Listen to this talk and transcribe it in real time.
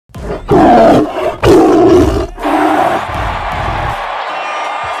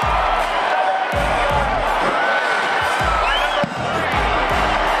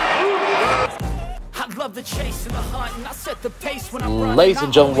Ladies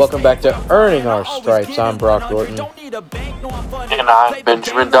and gentlemen, welcome back to Earning Our Stripes. I'm Brock Dorton. And I'm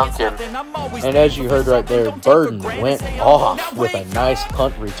Benjamin Duncan. And as you heard right there, Burden went off with a nice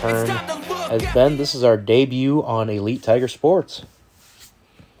punt return. As Ben, this is our debut on Elite Tiger Sports.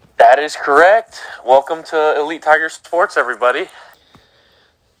 That is correct. Welcome to Elite Tiger Sports, everybody.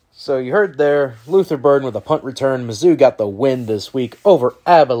 So you heard there, Luther Burden with a punt return. Mizzou got the win this week over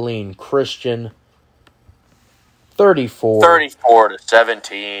Abilene Christian.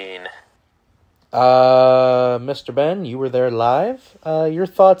 34-17. Mr. Ben, you were there live. Your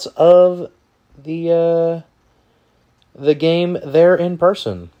thoughts of the game there in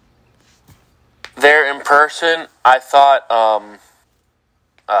person? There in person, I thought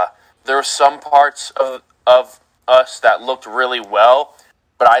there were some parts of us that looked really well,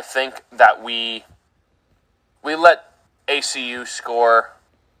 but I think that we let ACU score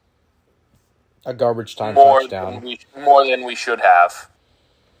a garbage time touchdown. More than we should have.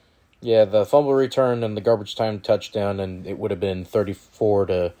 Yeah, the fumble return and the garbage time touchdown, and it would have been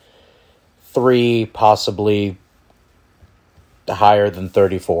 34-3, possibly higher than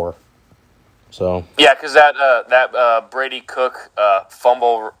 34. So yeah, because that Brady Cook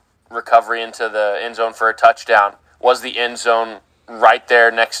fumble recovery into the end zone for a touchdown was the end zone right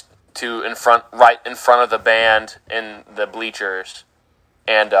there right in front of the band in the bleachers,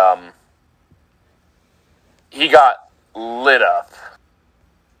 and he got lit up.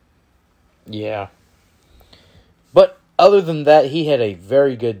 Yeah. But other than that, he had a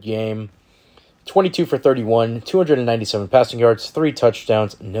very good game. 22 for 31, 297 passing yards, 3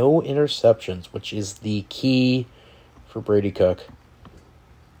 touchdowns, no interceptions, which is the key for Brady Cook.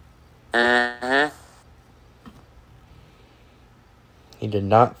 Mm-hmm. He did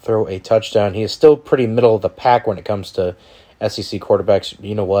not throw a touchdown. He is still pretty middle of the pack when it comes to SEC quarterbacks.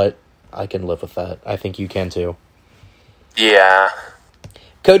 You know what? I can live with that. I think you can too. Yeah.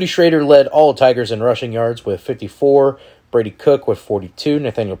 Cody Schrader led all Tigers in rushing yards with 54. Brady Cook with 42.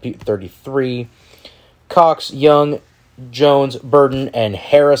 Nathaniel Pete 33. Cox, Young, Jones, Burden, and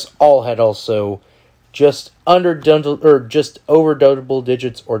Harris all had also just over double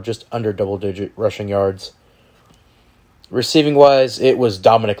digits or just under double-digit rushing yards. Receiving-wise, it was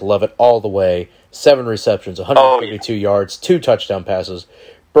Dominic Lovett all the way. 7 receptions, 152 yards, 2 touchdown passes.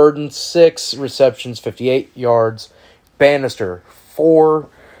 Burden, 6 receptions, 58 yards. Bannister, 4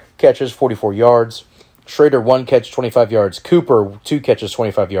 catches, 44 yards. Schrader, 1 catch, 25 yards. Cooper, 2 catches,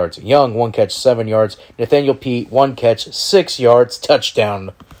 25 yards. Young, 1 catch, 7 yards. Nathaniel Pete, 1 catch, 6 yards.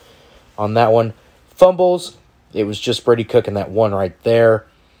 Touchdown on that one. Fumbles, it was just Brady Cook and that one right there.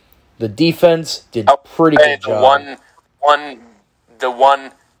 The defense did a pretty good job. The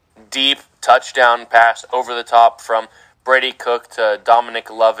one deep touchdown pass over the top from Brady Cook to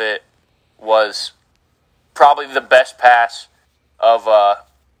Dominic Lovett was probably the best pass of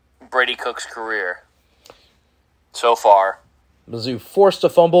Brady Cook's career so far. Mizzou forced a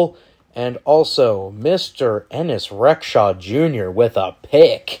fumble, and also Mr. Ennis Rexhaw Jr. with a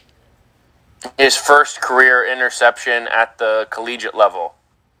pick. His first career interception at the collegiate level.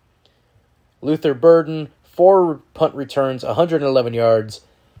 Luther Burden, 4 punt returns, 111 yards.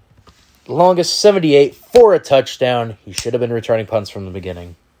 Longest 78 for a touchdown. He should have been returning punts from the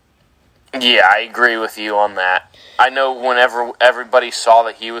beginning. Yeah, I agree with you on that. I know whenever everybody saw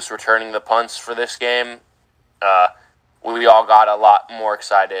that he was returning the punts for this game, we all got a lot more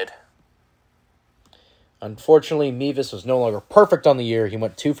excited. Unfortunately, Mevis was no longer perfect on the year. He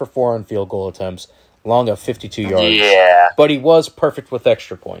went 2 for 4 on field goal attempts, long of 52 yards. Yeah. But he was perfect with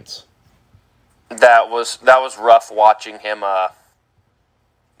extra points. That was rough watching him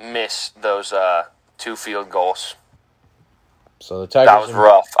miss those 2 field goals. So the Tigers. That was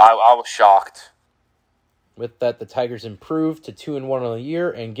rough. I was shocked. With that, the Tigers improved to 2-1 on the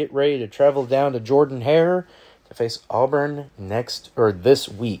year and get ready to travel down to Jordan-Hare to face Auburn this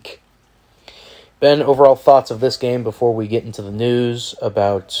week. Ben, overall thoughts of this game before we get into the news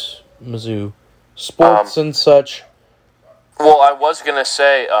about Mizzou sports and such? Well, I was going to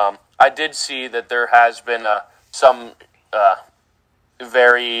say, I did see that there has been some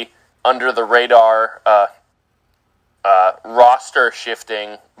very under-the-radar roster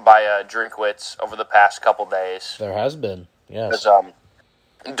shifting by Drinkwitz over the past couple days. There has been, yes.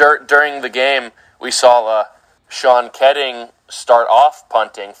 During the game, we saw Sean Ketting start off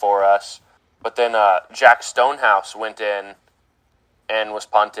punting for us, but then Jack Stonehouse went in and was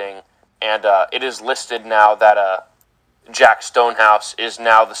punting, and it is listed now that Jack Stonehouse is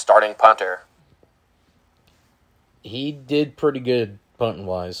now the starting punter. He did pretty good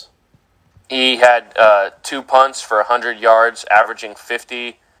punting-wise. He had 2 punts for 100 yards, averaging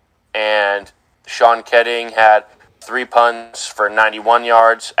 50, and Sean Ketting had 3 punts for 91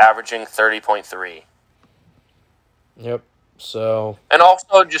 yards, averaging 30.3. Yep, so... And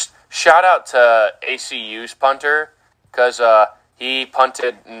also, just shout out to ACU's punter, because he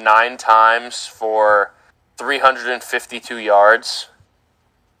punted 9 times for 352 yards.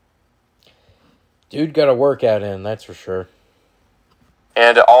 Dude got a workout in, that's for sure.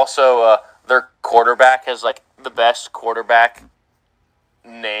 And also, their quarterback has, like, the best quarterback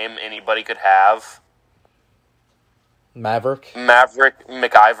name anybody could have. Maverick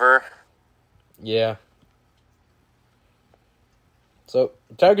McIver. Yeah. So,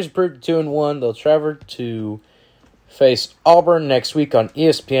 Tigers improved to 2-1. They'll travel to face Auburn next week on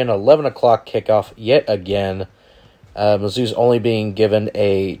ESPN, 11 o'clock kickoff yet again. Mizzou's only being given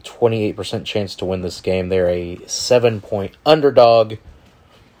a 28% chance to win this game. They're a 7-point underdog.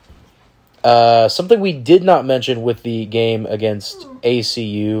 Something we did not mention with the game against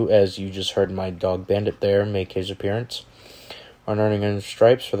ACU, as you just heard my dog Bandit there make his appearance on Earning in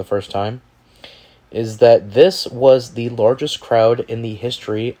Stripes for the first time, is that this was the largest crowd in the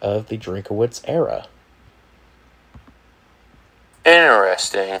history of the Drinkwitz era.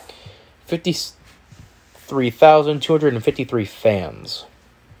 Interesting. 53,253 fans.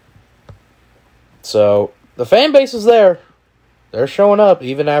 So, the fan base is there. They're showing up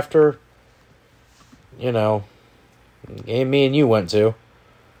even after, the game me and you went to.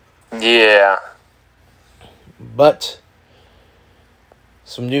 Yeah. But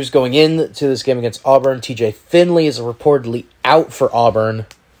some news going into this game against Auburn. TJ Finley is reportedly out for Auburn.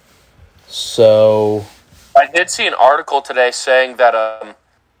 So I did see an article today saying that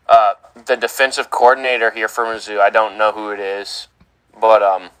the defensive coordinator here for Mizzou, I don't know who it is,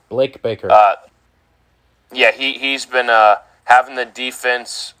 but Blake Baker. Yeah, he's been having the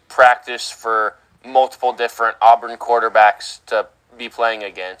defense practice for multiple different Auburn quarterbacks to be playing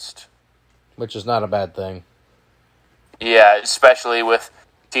against. Which is not a bad thing. Yeah, especially with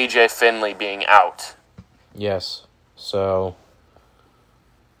TJ Finley being out. Yes. So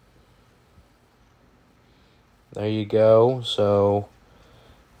there you go. So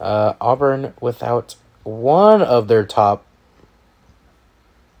Auburn without one of their top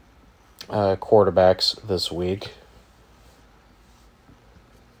quarterbacks this week,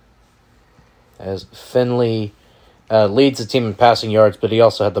 as Finley leads the team in passing yards, but he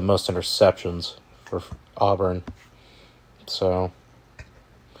also had the most interceptions for Auburn. So,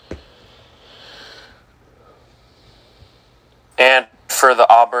 and for the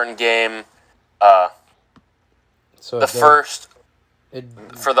Auburn game, for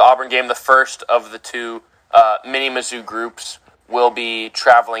the Auburn game, the first of the two mini Mizzou groups will be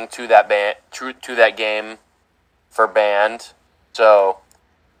traveling to that game for band. So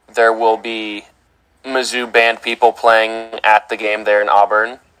there will be Mizzou band people playing at the game there in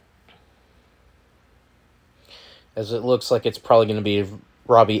Auburn. As it looks like it's probably going to be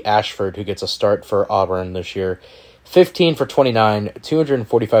Robbie Ashford who gets a start for Auburn this year. 15 for 29,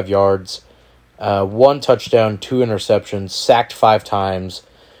 245 yards, 1 touchdown, 2 interceptions, sacked 5 times,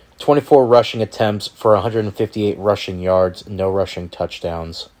 24 rushing attempts for 158 rushing yards, no rushing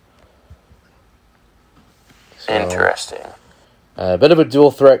touchdowns. So, interesting. A bit of a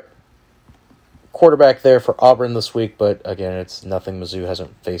dual threat quarterback there for Auburn this week, but again, it's nothing Mizzou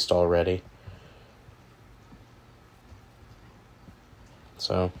hasn't faced already.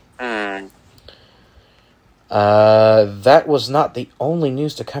 So, that was not the only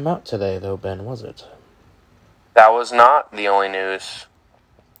news to come out today, though, Ben, was it? That was not the only news.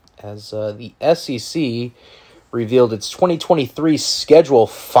 As the SEC revealed its 2023 schedule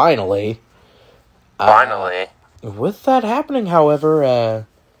finally. With that happening, however,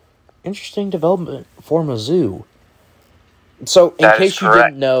 interesting development for Mizzou. So, in case you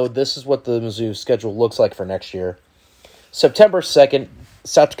didn't know, this is what the Mizzou schedule looks like for next year. September 2nd,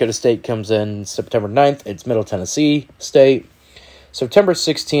 South Dakota State comes in. September 9th, it's Middle Tennessee State. September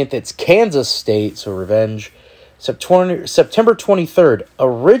 16th, it's Kansas State, so revenge. September 23rd,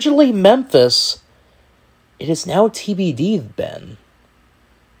 originally Memphis. It is now TBD, Ben.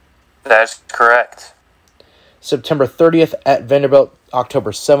 That's correct. September 30th at Vanderbilt.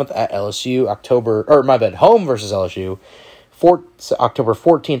 October 7th at LSU. Home versus LSU. October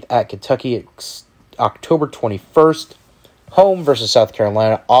 14th at Kentucky. October 21st. Home versus South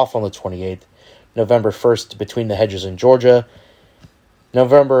Carolina, off on the 28th. November 1st, between the hedges in Georgia.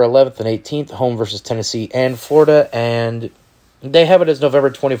 November 11th and 18th, home versus Tennessee and Florida. And they have it as November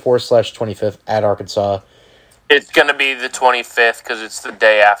 24th/25th at Arkansas. It's going to be the 25th because it's the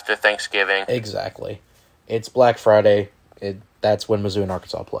day after Thanksgiving. Exactly. It's Black Friday. That's when Mizzou and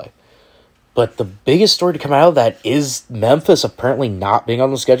Arkansas play. But the biggest story to come out of that is Memphis apparently not being on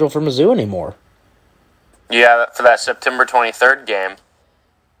the schedule for Mizzou anymore. Yeah, for that September 23rd game.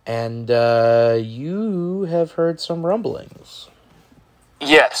 And you have heard some rumblings.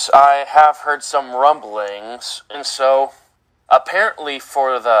 Yes, I have heard some rumblings. And so, apparently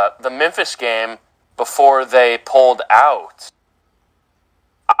for the Memphis game, before they pulled out,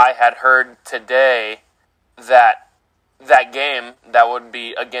 I had heard today that game that would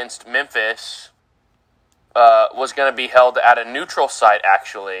be against Memphis was going to be held at a neutral site,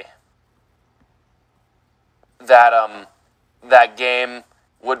 actually. That game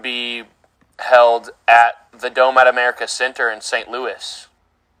would be held at the Dome at America Center in St. Louis.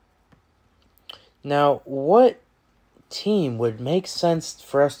 Now, what team would make sense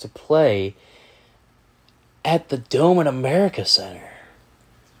for us to play at the Dome at America Center?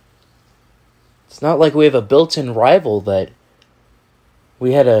 It's not like we have a built-in rival that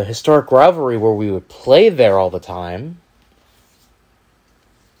we had a historic rivalry where we would play there all the time.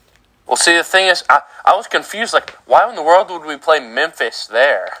 Well, see, the thing is, I was confused. Like, why in the world would we play Memphis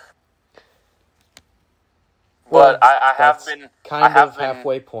there? Well, but I have been kind of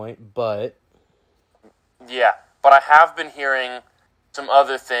halfway point, but yeah. But I have been hearing some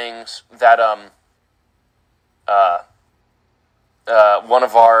other things that one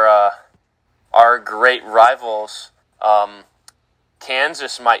of our great rivals,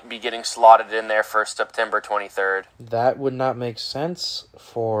 Kansas, might be getting slotted in there for September 23rd. That would not make sense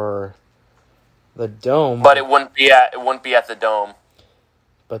for the Dome. But it wouldn't be at the Dome.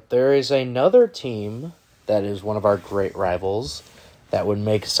 But there is another team that is one of our great rivals that would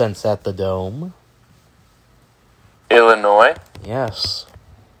make sense at the Dome. Illinois? Yes.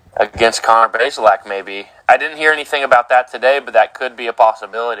 Against Connor Bazelak, maybe. I didn't hear anything about that today, but that could be a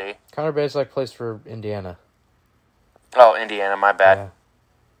possibility. Connor Bazelak plays for Indiana. Oh, Indiana, my bad.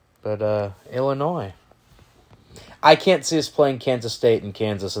 Yeah. But, Illinois. I can't see us playing Kansas State and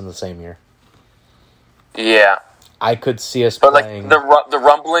Kansas in the same year. Yeah. I could see us Like, playing... the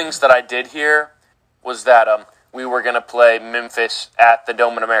rumblings that I did hear was that we were going to play Memphis at the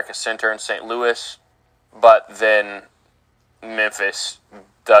Dome at America Center in St. Louis, but then Memphis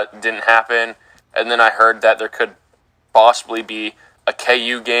didn't happen. And then I heard that there could possibly be a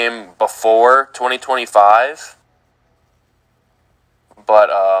KU game before 2025. But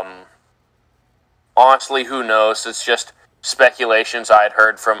honestly, who knows? It's just speculations I had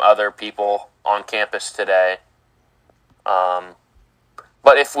heard from other people on campus today.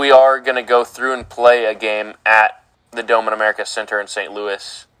 But if we are going to go through and play a game at the Dome at America Center in St.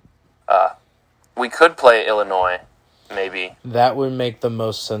 Louis, we could play Illinois, maybe. That would make the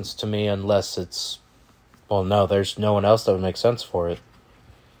most sense to me unless it's... Well, no, there's no one else that would make sense for it.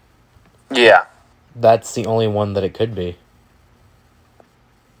 Yeah. That's the only one that it could be.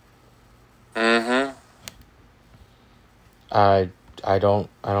 Mm-hmm. I don't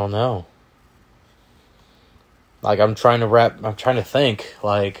know. Like, I'm trying to think,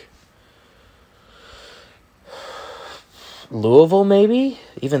 like, Louisville, maybe?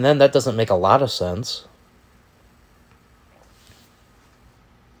 Even then, that doesn't make a lot of sense.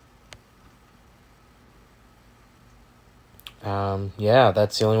 Yeah,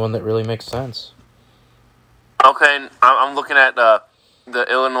 that's the only one that really makes sense. Okay, I'm looking at the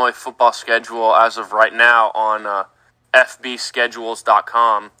Illinois football schedule as of right now on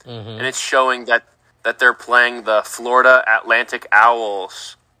fbschedules.com, and it's showing that they're playing the Florida Atlantic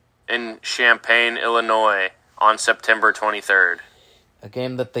Owls in Champaign, Illinois on September 23rd. A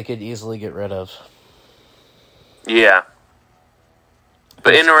game that they could easily get rid of. Yeah.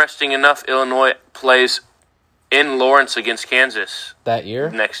 But interesting enough, Illinois plays in Lawrence against Kansas. That year?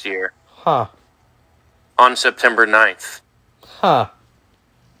 Next year. Huh. On September 9th. Huh.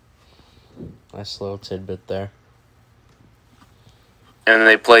 Nice little tidbit there. And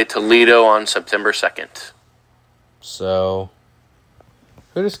they play Toledo on September 2nd. So,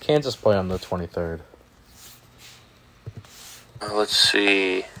 who does Kansas play on the 23rd? Let's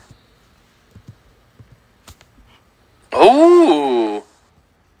see. Ooh!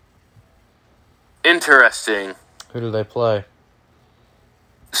 Interesting. Who do they play?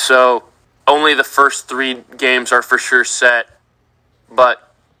 So, only the first 3 games are for sure set.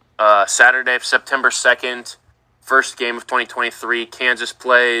 But Saturday, September 2nd, first game of 2023, Kansas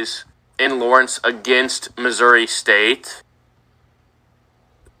plays in Lawrence against Missouri State.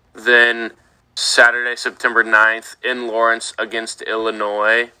 Then Saturday, September 9th, in Lawrence against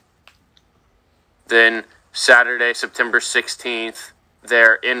Illinois. Then Saturday, September 16th,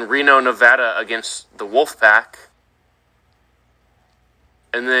 They're in Reno, Nevada against the Wolfpack.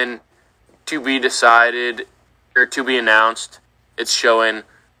 And then to be decided, or to be announced, it's showing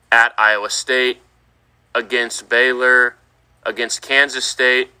at Iowa State, against Baylor, against Kansas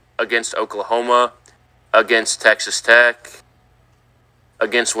State, against Oklahoma, against Texas Tech,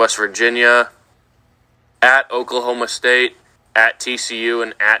 against West Virginia, at Oklahoma State, at TCU,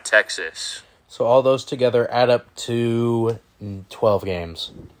 and at Texas. So all those together add up to 12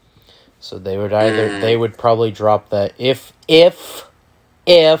 games. So they would they would probably drop that if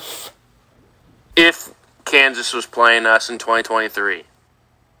Kansas was playing us in 2023.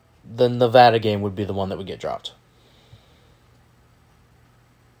 The Nevada game would be the one that would get dropped.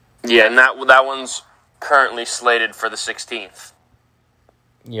 Yeah, and that one's currently slated for the 16th.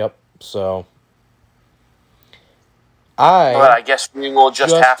 Yep, so... But I guess we will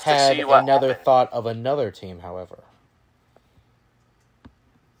just have to see what another happens. thought of another team, however.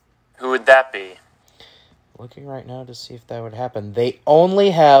 Who would that be? Looking right now to see if that would happen. They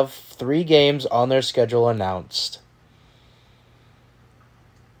only have 3 games on their schedule announced.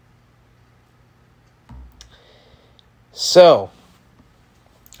 So,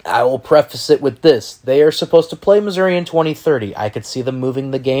 I will preface it with this. They are supposed to play Missouri in 2030. I could see them moving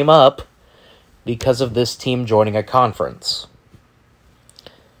the game up because of this team joining a conference.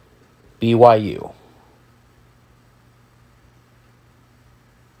 BYU.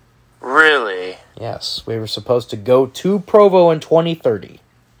 Really? Yes, we were supposed to go to Provo in 2030.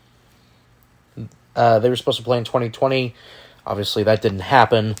 They were supposed to play in 2020. Obviously, that didn't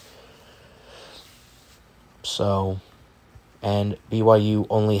happen. So, and BYU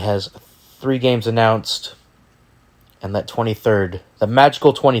only has 3 games announced. And that 23rd, the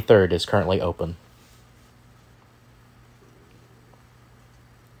magical 23rd, is currently open.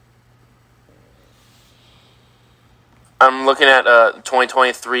 I'm looking at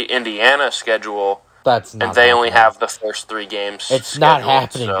 2023 Indiana schedule. That's not and they happening. only have the first 3 games. It's not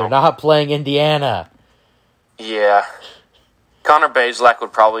happening. So. They're not playing Indiana. Yeah. Connor Bazelak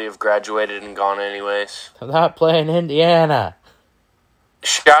would probably have graduated and gone anyways. They're not playing Indiana.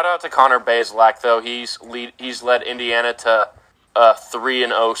 Shout out to Connor Bazelak, though. He's led Indiana to a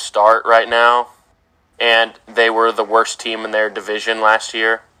 3-0 start right now, and they were the worst team in their division last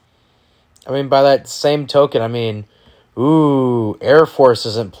year. I mean, by that same token, I mean, Air Force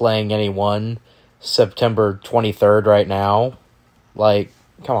isn't playing anyone September 23rd right now. Like,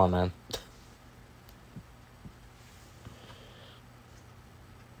 come on, man.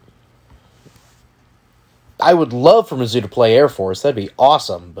 I would love for Mizzou to play Air Force. That'd be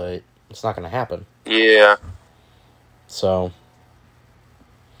awesome, but it's not going to happen. Yeah. So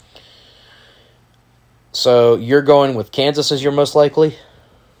you're going with Kansas as your most likely?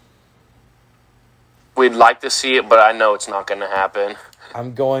 We'd like to see it, but I know it's not going to happen.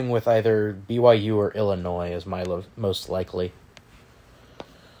 I'm going with either BYU or Illinois as my most likely.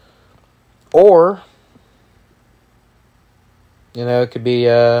 Or, it could be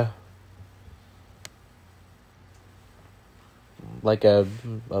like a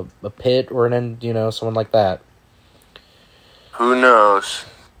Pitt or someone like that. Who knows?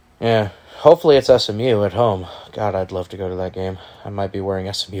 Yeah. Hopefully it's SMU at home. God, I'd love to go to that game. I might be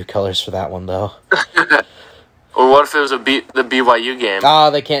wearing SMU colors for that one, though. Or what if it was the BYU game?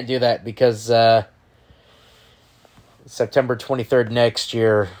 They can't do that because September 23rd next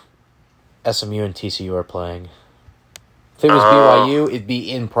year, SMU and TCU are playing. If it was BYU, it'd be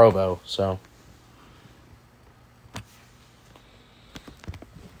in Provo, so...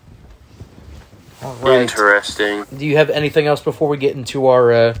 All right. Interesting. Do you have anything else before we get into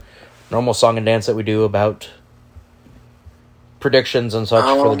our normal song and dance that we do about predictions and such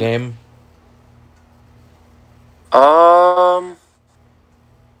for the game?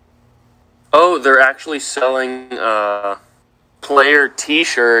 They're actually selling player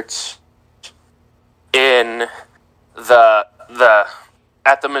T-shirts in the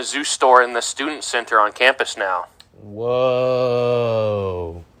at the Mizzou store in the student center on campus now.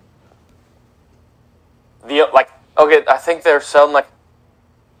 Whoa. I think they're selling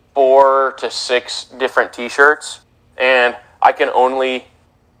 4 to 6 different T-shirts, and I can only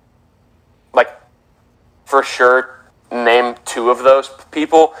for sure name 2 of those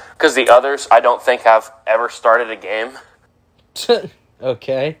people because the others I don't think have ever started a game.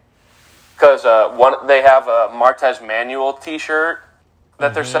 Okay. Because they have a Martez Manuel T-shirt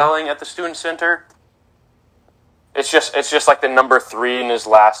that they're selling at the student center. It's just like the number 3 and his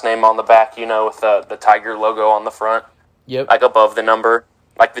last name on the back, with the Tiger logo on the front. Yep. Like above the number,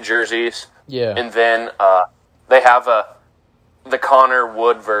 like the jerseys. Yeah. And then they have the Connor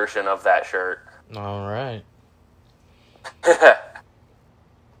Wood version of that shirt. All right.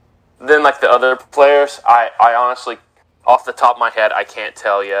 then like the other players, I honestly, off the top of my head, I can't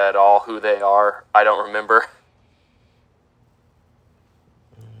tell you at all who they are. I don't remember.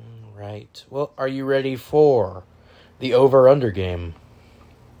 Right. Well, are you ready for the over-under game?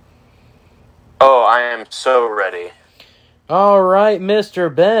 Oh, I am so ready. All right,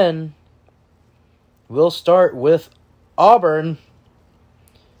 Mr. Ben. We'll start with Auburn.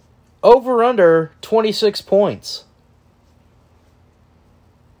 Over-under 26 points.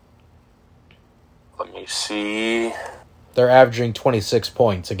 Let me see. They're averaging 26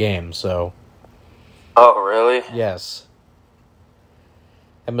 points a game, so... Oh, really? Yes.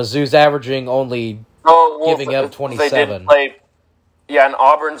 And Mizzou's averaging only giving up 27. They did play... Yeah, and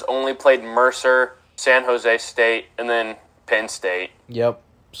Auburn's only played Mercer, San Jose State, and then Penn State. Yep,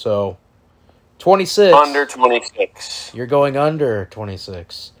 so... 26. Under 26. You're going under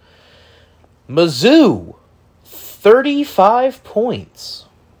 26. Mizzou, 35 points.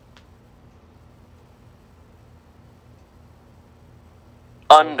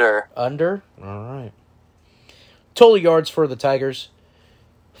 Under. Under? All right. Total yards for the Tigers,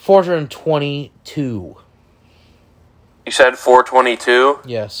 422. You said 422?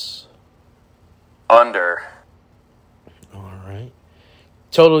 Yes. Under. All right.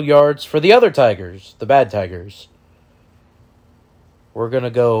 Total yards for the other Tigers, the bad Tigers. We're going to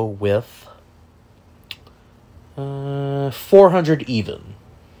go with 400 even.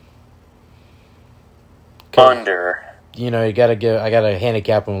 Under. You know, I got to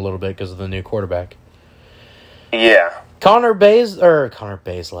handicap him a little bit because of the new quarterback. Yeah. Connor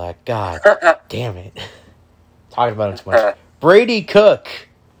Bazelak. God damn it. Talking about him too much. Brady Cook.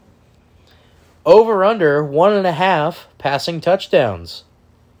 Over under 1.5 passing touchdowns.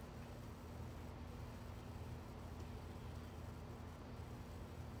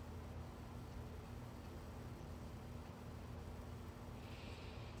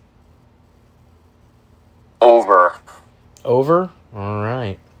 Over. Over? All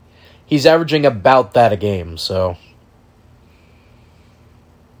right. He's averaging about that a game, so.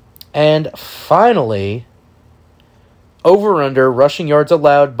 And finally, over-under rushing yards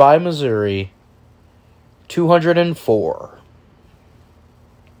allowed by Missouri, 204.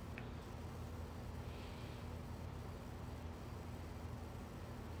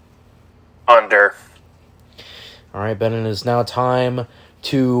 Under. All right, Ben, it is now time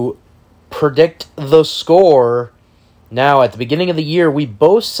to predict the score. Now, at the beginning of the year, we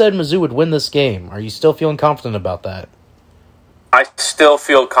both said Mizzou would win this game. Are you still feeling confident about that? I still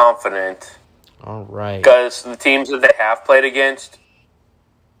feel confident. All right. Because the teams that they have played against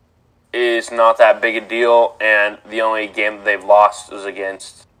is not that big a deal, and the only game that they've lost is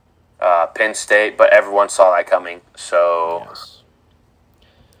against Penn State, but everyone saw that coming. So, yes.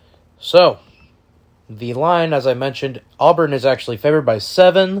 So, the line, as I mentioned, Auburn is actually favored by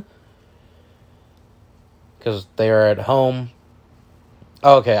 7 because they are at home.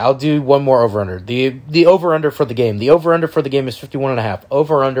 Okay, I'll do one more over-under. The over-under for the game. The over-under for the game is 51.5.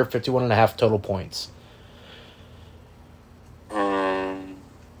 Over-under 51.5 total points.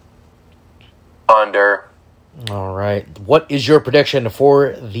 Under. All right. What is your prediction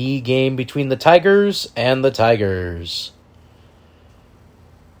for the game between the Tigers and the Tigers?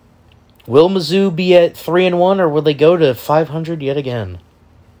 Will Mizzou be at 3-1, or will they go to 500 yet again?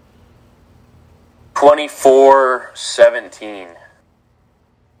 24-17.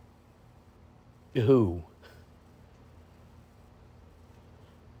 Who?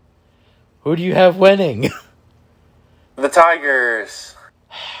 Who do you have winning? The Tigers.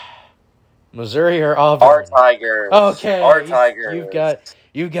 Missouri or Auburn? Our Tigers. Okay. Our Tigers.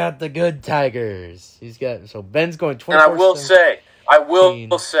 You've got the good Tigers. So Ben's going 24. And I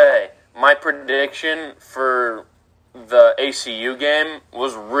will say, my prediction for the ACU game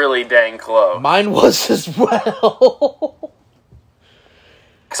was really dang close. Mine was as well.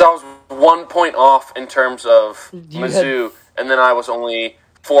 Because I was 1 point off in terms of Mizzou, and then I was only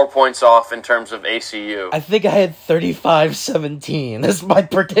 4 points off in terms of ACU. I think I had 35-17 as my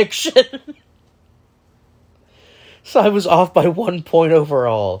prediction. So I was off by 1 point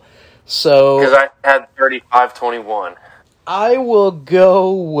overall. So because I had 35-21. I will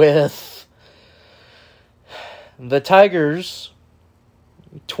go with the Tigers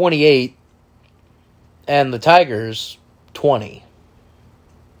 28 and the Tigers 20.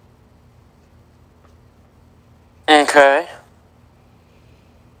 Okay.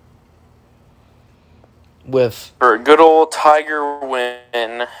 For a good old Tiger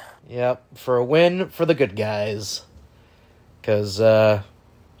win. Yep, for a win for the good guys. Because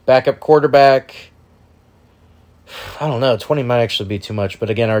backup quarterback, I don't know, 20 might actually be too much. But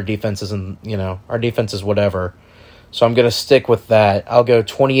again, our defense isn't, our defense is whatever. So I'm going to stick with that. I'll go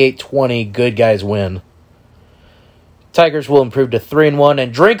 28-20, good guys win. Tigers will improve to 3-1,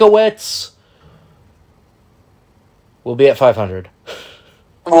 and Drinkwitz will be at 500.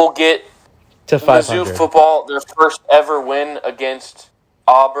 We'll get to 500. Mizzou football, their first ever win against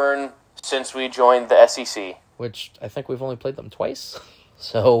Auburn since we joined the SEC. Which I think we've only played them twice.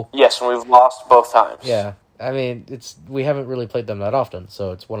 So yes, and we've lost both times. Yeah. I mean, we haven't really played them that often,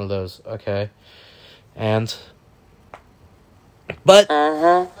 so it's one of those, okay. But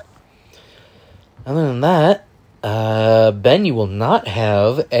other than that, Ben, you will not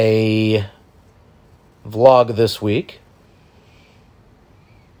have a vlog this week.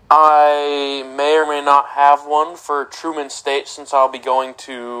 I may or may not have one for Truman State since I'll be going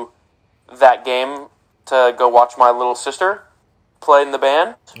to that game to go watch my little sister play in the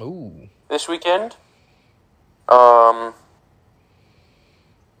band this weekend. I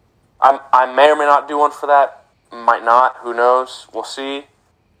may or may not do one for that. Might not. Who knows? We'll see.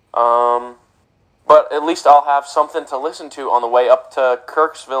 But at least I'll have something to listen to on the way up to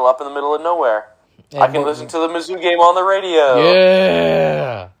Kirksville, up in the middle of nowhere. And I can listen to the Mizzou game on the radio.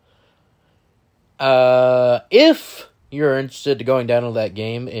 Yeah. If you're interested in going down to that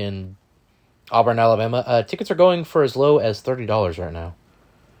game in Auburn, Alabama, tickets are going for as low as $30 right now.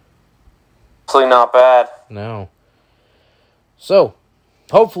 Actually, not bad. No. So,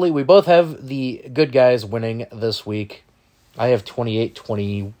 hopefully we both have the good guys winning this week. I have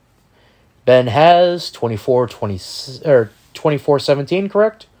 28-20. Ben has 24-17,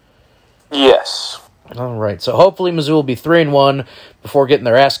 correct? Yes. All right. So hopefully Mizzou will be 3-1 before getting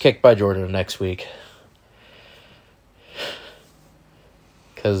their ass kicked by Georgia next week.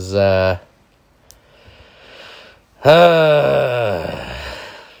 Because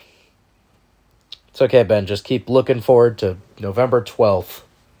it's okay, Ben. Just keep looking forward to November 12th.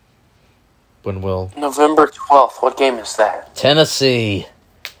 When we'll... November 12th. What game is that? Tennessee.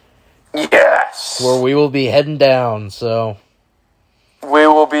 Yes. Where we will be heading down, so... We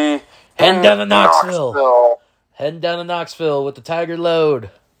will be heading down to Knoxville. Heading down to Knoxville with the Tiger load.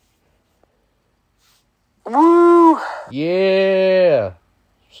 Woo! Yeah.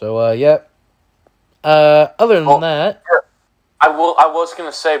 So, yep. Other than that... I was going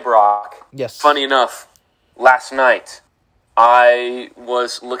to say, Brock. Yes. Funny enough, last night, I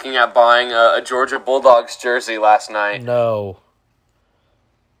was looking at buying a Georgia Bulldogs jersey last night. No.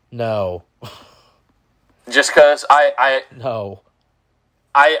 Just because No.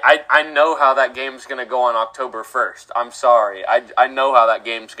 I know how that game's going to go on October 1st. I'm sorry. I know how that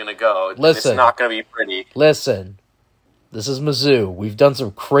game's going to go. Listen. It's not going to be pretty. Listen. This is Mizzou. We've done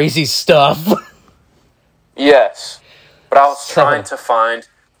some crazy stuff. Yes. But I was trying to find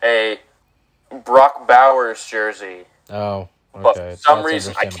a Brock Bowers jersey. Oh, okay. But for some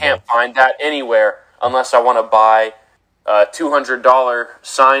reason, I can't find that anywhere unless I want to buy a $200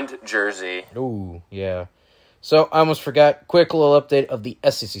 signed jersey. Ooh, yeah. So, I almost forgot. Quick little update of the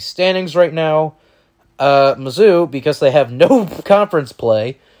SEC standings right now. Mizzou, because they have no conference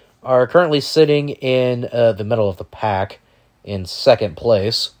play, are currently sitting in the middle of the pack in second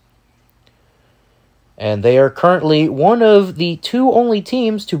place. And they are currently one of the two only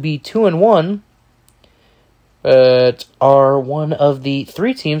teams to be 2-1, but are one of the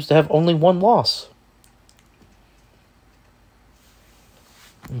three teams to have only one loss.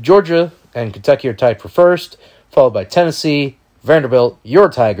 Georgia and Kentucky are tied for first, followed by Tennessee, Vanderbilt, your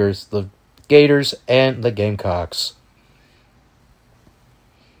Tigers, the Gators, and the Gamecocks.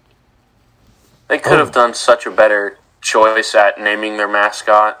 They could have done such a better choice at naming their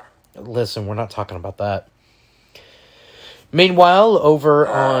mascot. Listen, we're not talking about that. Meanwhile, over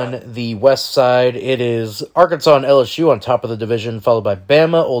on the west side, it is Arkansas and LSU on top of the division, followed by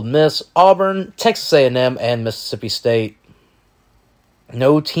Bama, Ole Miss, Auburn, Texas A&M, and Mississippi State.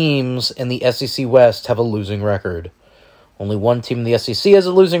 No teams in the SEC West have a losing record. Only one team in the SEC has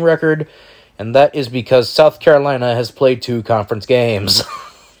a losing record, and that is because South Carolina has played 2 conference games.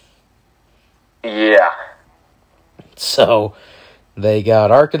 Yeah. So, they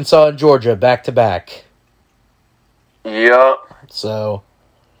got Arkansas and Georgia back-to-back. Yup. So,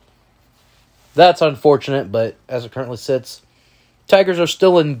 that's unfortunate, but as it currently sits, Tigers are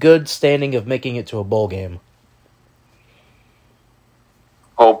still in good standing of making it to a bowl game.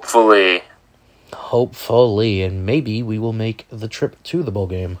 Hopefully. Hopefully, and maybe we will make the trip to the bowl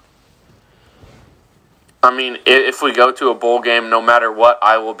game. I mean, if we go to a bowl game, no matter what,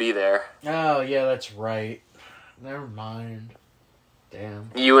 I will be there. Oh, yeah, that's right. Never mind. Damn.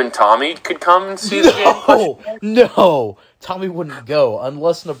 You and Tommy could come and see the game? No! Tommy wouldn't go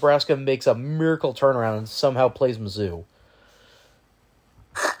unless Nebraska makes a miracle turnaround and somehow plays Mizzou.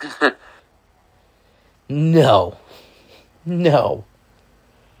 No. No.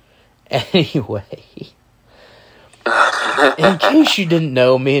 Anyway. In case you didn't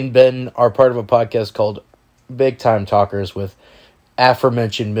know, me and Ben are part of a podcast called Big Time Talkers with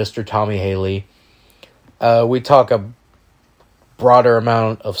aforementioned Mr. Tommy Haley. We talk a broader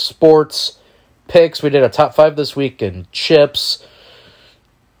amount of sports, picks. We did a top 5 this week in chips.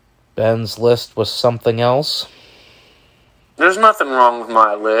 Ben's list was something else. There's nothing wrong with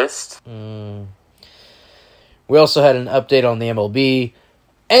my list. We also had an update on the MLB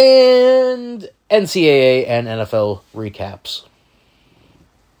and NCAA and NFL recaps.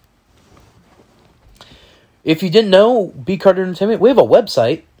 If you didn't know, B Card Entertainment, we have a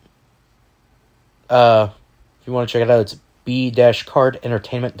website. If you want to check it out, it's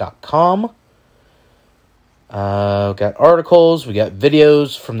b-cardentertainment.com. We got articles, we got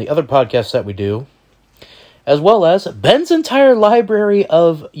videos from the other podcasts that we do, as well as Ben's entire library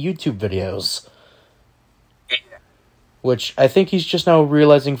of YouTube videos. Which I think he's just now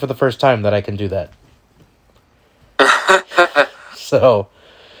realizing for the first time that I can do that. So,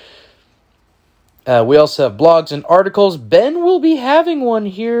 we also have blogs and articles. Ben will be having one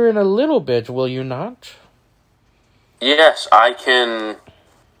here in a little bit, will you not? Yes, I can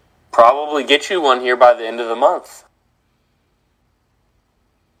probably get you one here by the end of the month.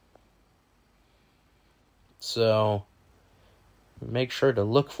 So, make sure to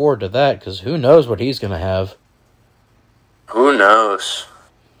look forward to that, because who knows what he's going to have. Who knows?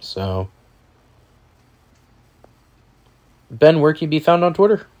 So, Ben, where can you be found on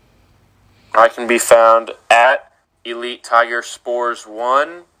Twitter? I can be found at EliteTigerSports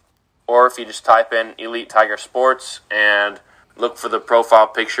 1, or if you just type in EliteTigerSports and look for the profile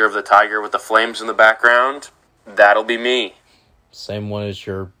picture of the tiger with the flames in the background, that'll be me. Same one as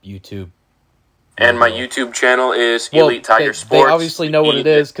your YouTube. And my YouTube channel is EliteTigerSports. They obviously know what it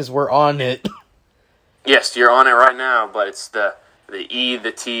is because we're on it. Yes, you're on it right now, but it's the E,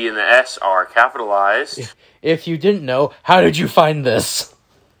 the T, and the S are capitalized. If you didn't know, how did you find this?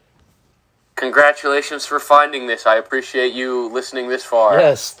 Congratulations for finding this. I appreciate you listening this far.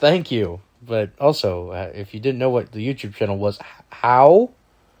 Yes, thank you. But also, if you didn't know what the YouTube channel was, how?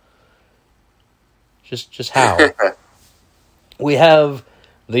 Just how? We have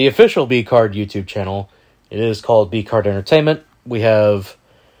the official B-Card YouTube channel. It is called B-Card Entertainment. We have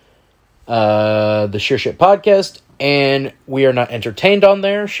the Sheer Shit Podcast, and We Are Not Entertained on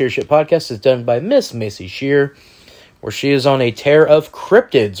there. Sheer Shit Podcast is done by Miss Macy Sheer, where she is on a tear of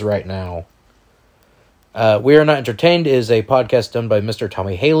cryptids right now. We Are Not Entertained is a podcast done by Mr.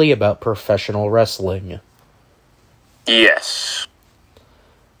 Tommy Haley about professional wrestling. Yes.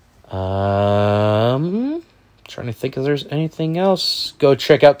 Trying to think if there's anything else. Go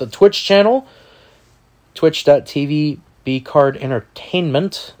check out the Twitch channel, twitch.tv B-Card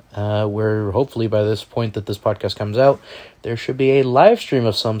Entertainment, where hopefully by this point that this podcast comes out, there should be a live stream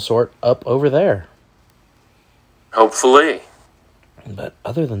of some sort up over there. Hopefully. But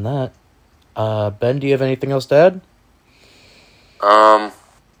other than that, Ben, do you have anything else to add?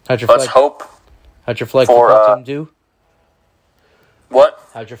 Let's hope. How'd your flag football team do? What?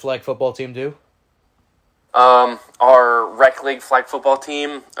 How'd your flag football team do? Our rec league flag football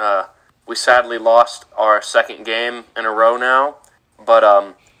team, we sadly lost our second game in a row now,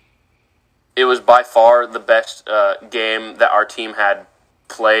 but it was by far the best game that our team had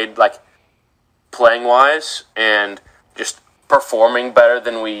played, like playing-wise, and just performing better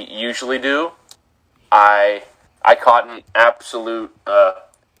than we usually do. I caught an absolute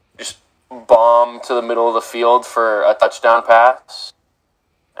just bomb to the middle of the field for a touchdown pass,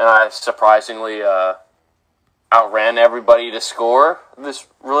 and I surprisingly outran everybody to score this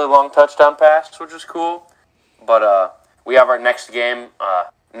really long touchdown pass, which was cool. But we have our next game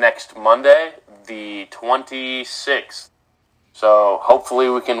next Monday, the 26th. So hopefully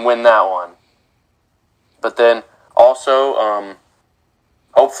we can win that one. But then also,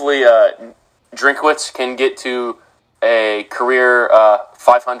 hopefully Drinkwitz can get to a career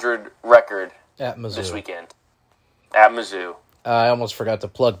 500 record at Mizzou this weekend. At Mizzou. I almost forgot to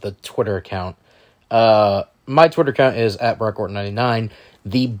plug the Twitter account. My Twitter account is at BrockWart99.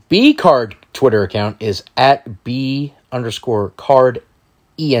 The B-Card Twitter account is at B_card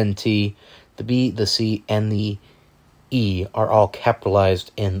ENT. The B, the C, and the E are all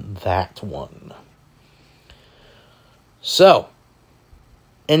capitalized in that one. So,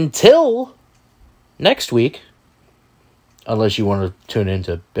 until next week, unless you want to tune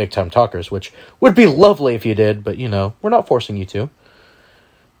into Big Time Talkers, which would be lovely if you did, but, we're not forcing you to.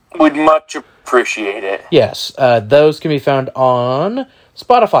 We'd much appreciate it. Yes, those can be found on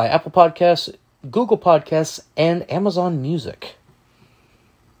Spotify, Apple Podcasts, Google Podcasts, and Amazon Music.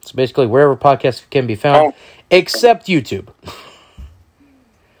 So basically, wherever podcasts can be found, except YouTube.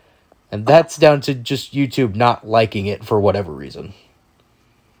 And that's down to just YouTube not liking it for whatever reason.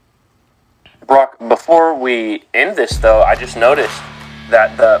 Brock, before we end this, though, I just noticed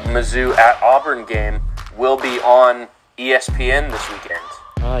that the Mizzou at Auburn game will be on ESPN this weekend.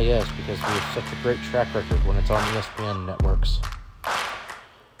 Ah, yes, because we have such a great track record when it's on ESPN networks.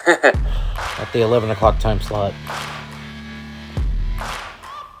 At the 11 o'clock time slot.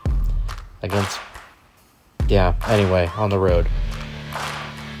 Anyway, on the road.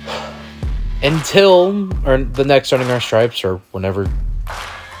 Until the next Earning Our Stripes, or whenever,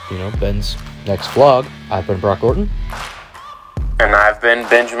 Ben's next vlog, I've been Brock Orton. And I've been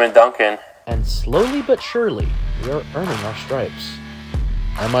Benjamin Duncan. And slowly but surely, we are earning our stripes.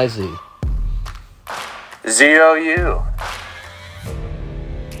 M-I-Z. Z-O-U.